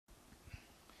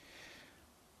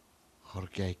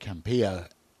Jorge Campillo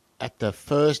at the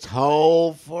first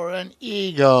hole for an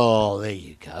eagle. There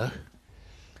you go.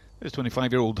 There's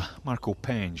 25-year-old Marco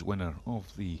Penge, winner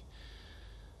of the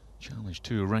Challenge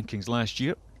Tour rankings last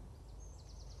year.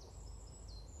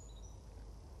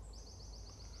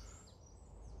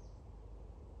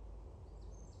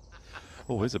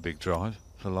 Oh, here's a big drive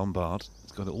for Lombard.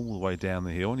 He's got it all the way down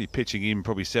the hill. Only pitching in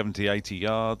probably 70, 80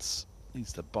 yards.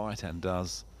 Needs to bite and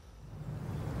does.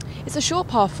 It's a short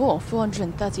par 4,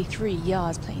 433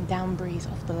 yards, playing down breeze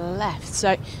off the left.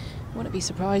 So, wouldn't be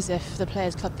surprised if the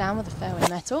players club down with a fairway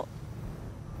metal.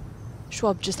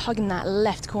 Schwab just hugging that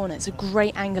left corner. It's a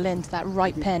great angle into that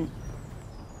right pin.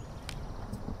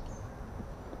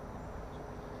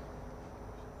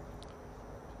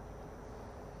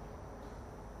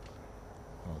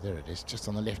 Oh, there it is, just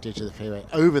on the left edge of the fairway,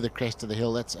 over the crest of the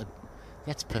hill. That's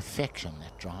perfection,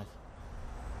 that drive.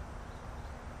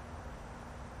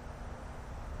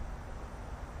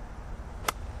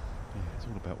 Yeah, it's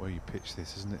all about where you pitch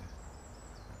this, isn't it?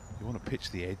 You want to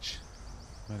pitch the edge.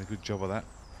 Made a good job of that.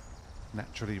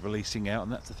 Naturally releasing out,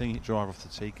 and that's the thing, you drive off the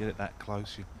tee, get it that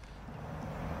close.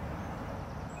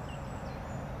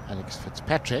 Alex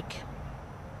Fitzpatrick,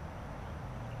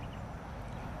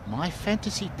 my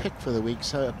fantasy pick for the week,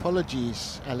 so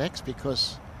apologies, Alex,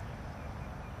 because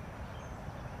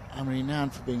I'm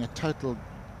renowned for being a total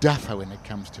duffer when it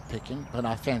comes to picking, but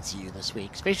I fancy you this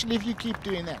week, especially if you keep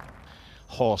doing that.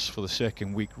 Horse for the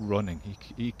second week running.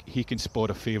 He can spot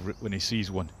a favourite when he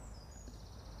sees one.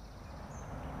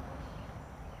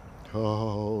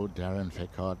 Oh, Darren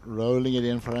Fickard rolling it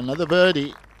in for another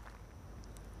birdie.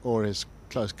 Or his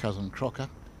close cousin Crocker.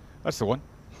 That's the one.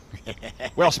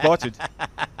 Well spotted.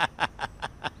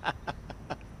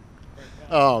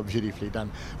 Oh, beautifully done.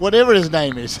 Whatever his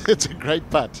name is, it's a great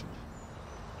putt.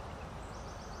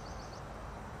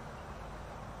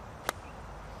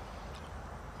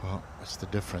 Well, that's the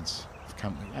difference of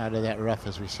coming out of that rough,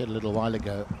 as we said a little while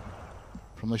ago.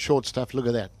 From the short stuff, look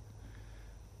at that.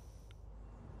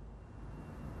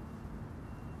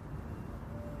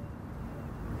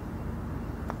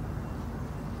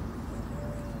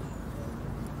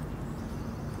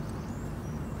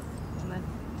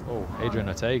 Oh, Adrian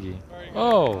Otegi.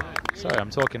 Oh, sorry, I'm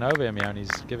talking over him here, and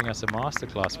he's giving us a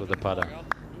masterclass with the putter.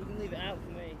 You can leave it out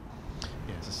for me.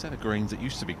 Yeah, it's a set of greens that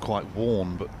used to be quite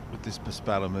worn, but with this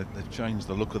Paspalum, they've changed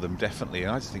the look of them definitely.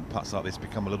 And I just think putts like this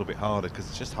become a little bit harder because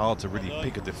it's just hard to really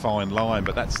pick a defined line,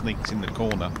 but that sneaks in the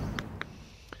corner.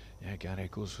 Yeah, Gary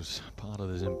Eccles was part of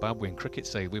the Zimbabwean cricket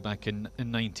side way back in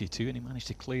 '92, and he managed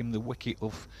to claim the wicket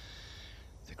of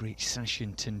the great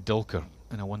Sachin Tendulkar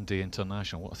in a one-day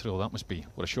international. What a thrill that must be.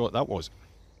 What a shot that was.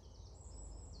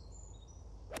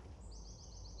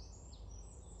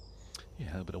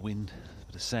 Yeah, a bit of wind, a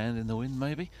bit of sand in the wind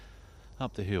maybe.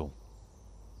 Up the hill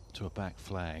to a back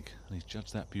flag, and he's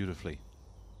judged that beautifully.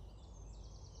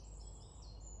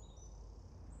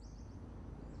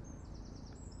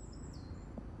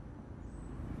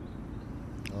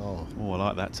 Oh, I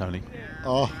like that, Tony.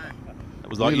 Oh, that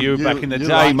was like you back in the day,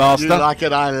 like, Master. You like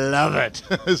it, I love it.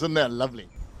 Isn't that lovely?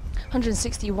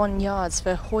 161 yards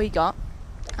for Højgaard.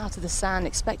 Out of the sand,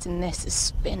 expecting this to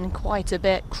spin quite a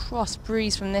bit. Cross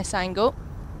breeze from this angle.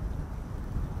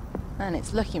 And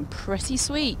it's looking pretty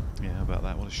sweet. Yeah, how about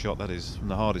that? What a shot that is from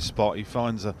the hardest spot. He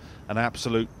finds an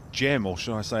absolute gem, or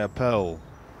shall I say a pearl.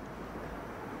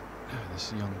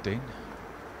 This young Dane.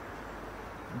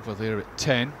 Over there at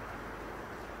 10.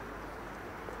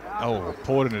 Oh,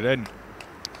 pouring it in.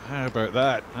 How about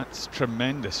that? That's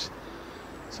tremendous.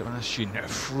 Sebastian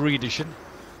Friedrichsen.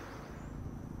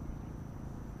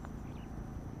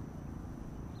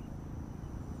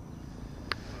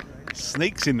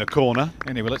 Sneaks in the corner.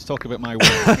 Anyway, let's talk about my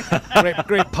win.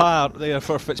 great par there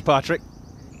for Fitzpatrick.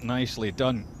 Nicely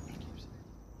done.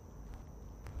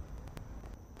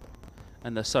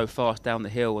 And they're so fast down the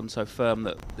hill and so firm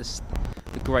that this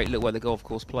the great look where the golf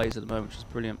course plays at the moment, which is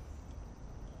brilliant.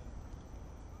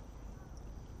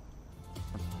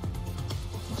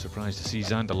 I'm surprised to see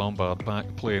Zander Lombard back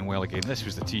playing well again. This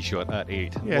was the tee shot at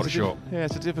 8. Yeah, what a shot. Yeah,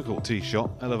 it's a difficult tee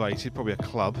shot. Elevated, probably a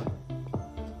club.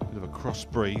 Bit of a cross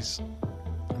breeze.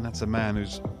 And that's a man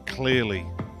who's clearly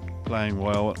playing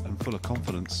well and full of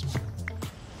confidence.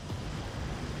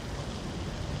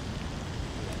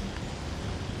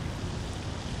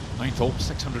 Ninth hole,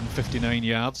 659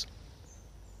 yards.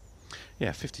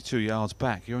 Yeah, 52 yards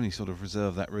back. You only sort of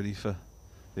reserve that really for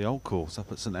the old course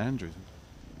up at St Andrews.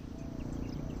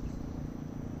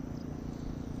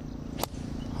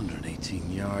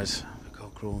 118 yards.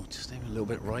 Cockerell just even a little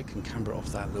bit right, can camber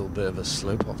off that little bit of a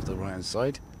slope off the right hand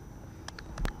side.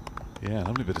 Yeah,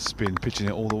 lovely bit of spin, pitching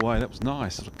it all the way. That was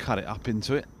nice. Sort of cut it up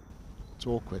into it. It's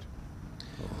awkward.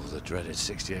 Oh, the dreaded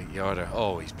 68-yarder.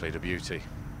 Oh, he's played a beauty.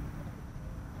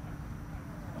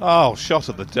 Oh, shot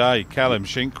of the day, Callum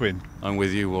Shinkwin. I'm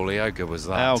with you, Wally. How good was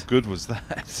that? How good was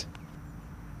that?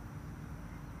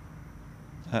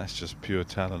 That's just pure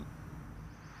talent.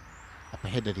 Up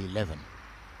ahead at 11.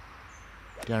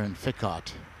 Darren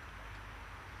Fickart.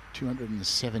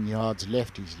 207 yards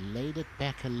left. He's laid it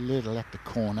back a little at the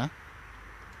corner.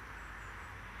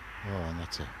 Oh, and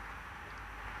that's a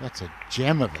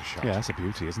gem of a shot. Yeah, that's a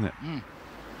beauty, isn't it? Mm.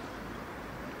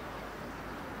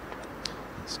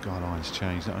 The skyline's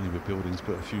changed, not only with buildings,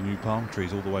 but a few new palm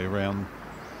trees all the way around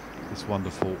this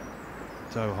wonderful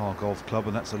Doha Golf Club,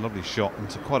 and that's a lovely shot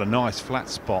into quite a nice flat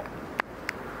spot.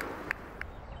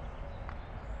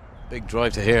 Big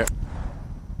drive to here.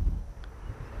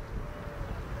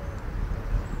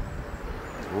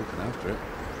 He's walking after it.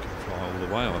 Can fly all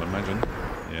the way, I'd imagine.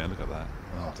 Yeah, look at that.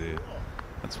 Oh dear.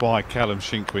 That's why Callum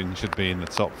Shinkwin should be in the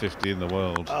top 50 in the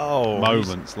world. Oh,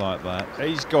 moments like that.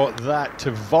 He's got that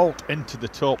to vault into the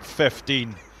top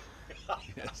 15.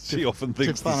 She often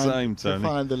thinks the same, Tony. To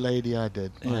find the lady I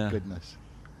did. My Yeah. goodness.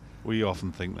 We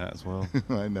often think that as well.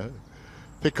 I know.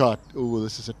 Pickard. Oh,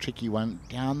 this is a tricky one.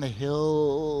 Down the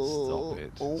hill. Stop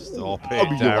it. Oh, Stop oh, it,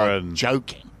 you are Darren.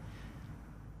 joking.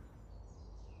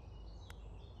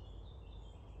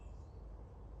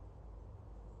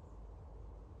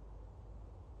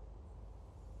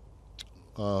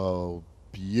 Oh,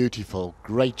 beautiful.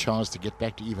 Great chance to get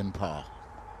back to even par.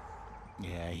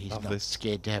 Yeah, he's Love not this.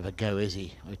 scared to have a go, is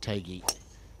he, Otegi?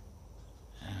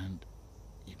 And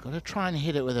you've got to try and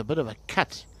hit it with a bit of a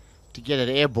cut to get it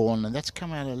airborne, and that's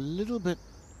come out a little bit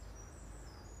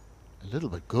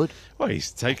good. Well,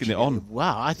 he's taking it on.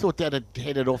 Wow, I thought that had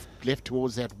headed off left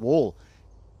towards that wall.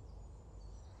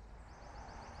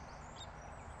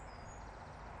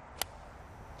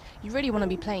 You really want to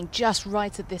be playing just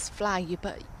right at this flag,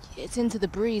 but it's into the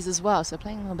breeze as well, so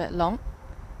playing a little bit long.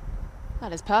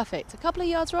 That is perfect. A couple of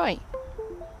yards right.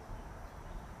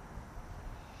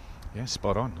 Yeah,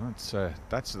 spot on.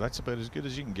 That's about as good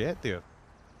as you can get there.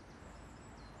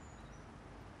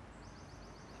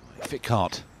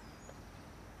 Fickart.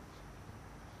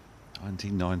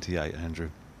 1998, Andrew.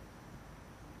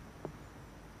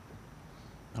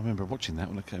 I remember watching that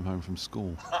when I came home from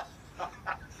school.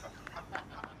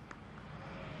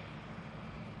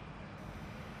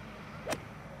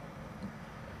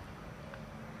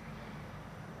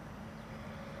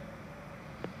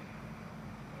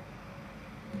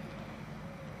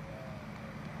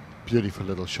 Beautiful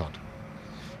little shot.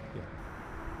 Yeah,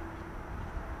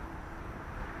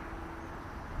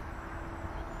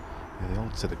 the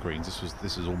old set of greens,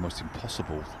 this was almost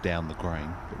impossible down the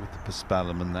grain, but with the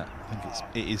Paspalum and that, I think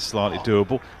it is slightly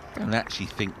doable. I don't actually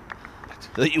think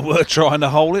that you were trying to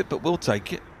hole it, but we'll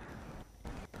take it.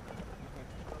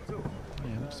 Yeah,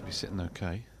 looks to be sitting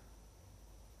okay.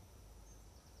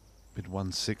 Mid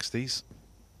 160s.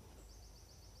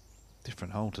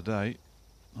 Different hole today.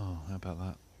 Oh, how about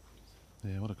that?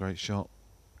 Yeah, what a great shot.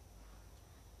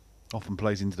 Often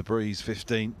plays into the breeze,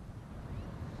 15.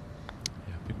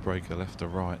 Yeah, big breaker left to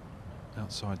right.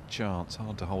 Outside chance,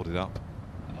 hard to hold it up.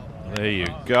 There you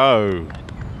go.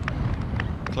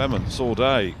 Clements all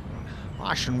day.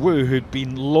 Ashen Wu, who'd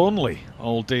been lonely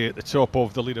all day at the top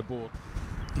of the leaderboard.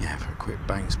 Yeah, for a quick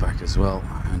bounce back as well.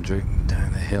 Andrew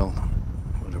down the hill.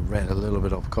 Would have read a little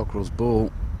bit off Cockerell's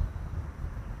ball.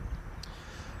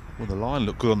 Well, the line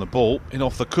looked good on the ball. In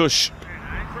off the cush.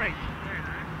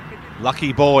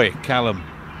 Lucky boy, Callum.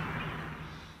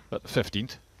 At the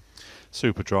 15th.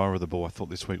 Super driver of the ball. I thought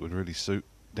this week would really suit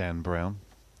Dan Brown.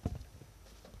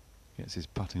 Gets his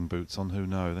putting boots on. Who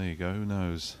knows? There you go. Who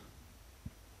knows?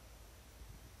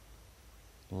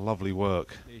 Lovely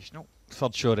work.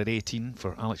 Third shot at 18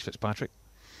 for Alex Fitzpatrick.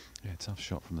 Yeah, tough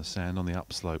shot from the sand on the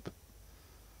upslope.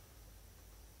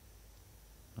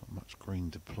 Not much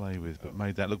green to play with, but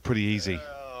made that look pretty easy.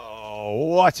 Oh,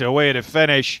 what a way to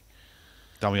finish.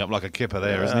 Dummy up like a kipper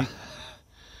there, isn't he?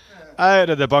 Out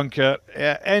of the bunker,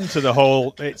 into the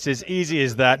hole. It's as easy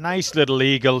as that. Nice little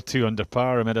eagle, 2 under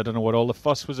par. I mean, I don't know what all the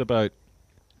fuss was about.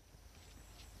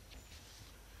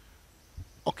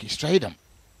 Okay, straight him.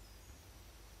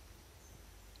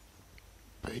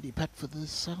 Birdie putt for the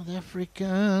South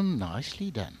African.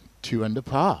 Nicely done. 2 under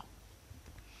par.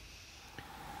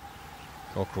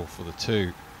 Cockerell for the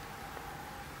 2.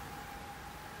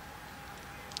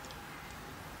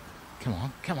 Come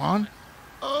on, come on.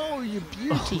 Oh, you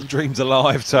beauty. Dreams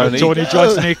alive, Tony. Tony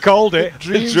Johnson, he called it.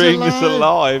 Dreams Dream is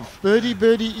alive. Birdie,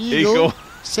 birdie, eagle. Eagle.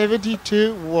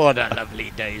 72. What a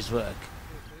lovely day's work.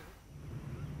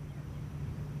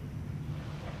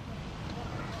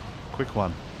 Quick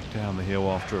one down the hill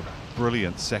after a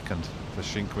brilliant second for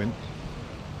Shinkwin.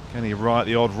 Can he right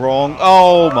the odd wrong?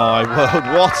 Oh my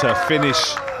word, what a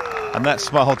finish. And that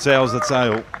smile tells the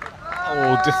tale.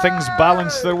 Oh, do things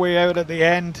balance their way out at the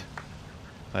end?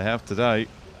 They have today.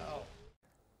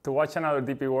 To watch another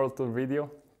DP World Tour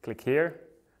video, click here,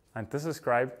 and to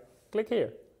subscribe, click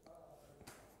here.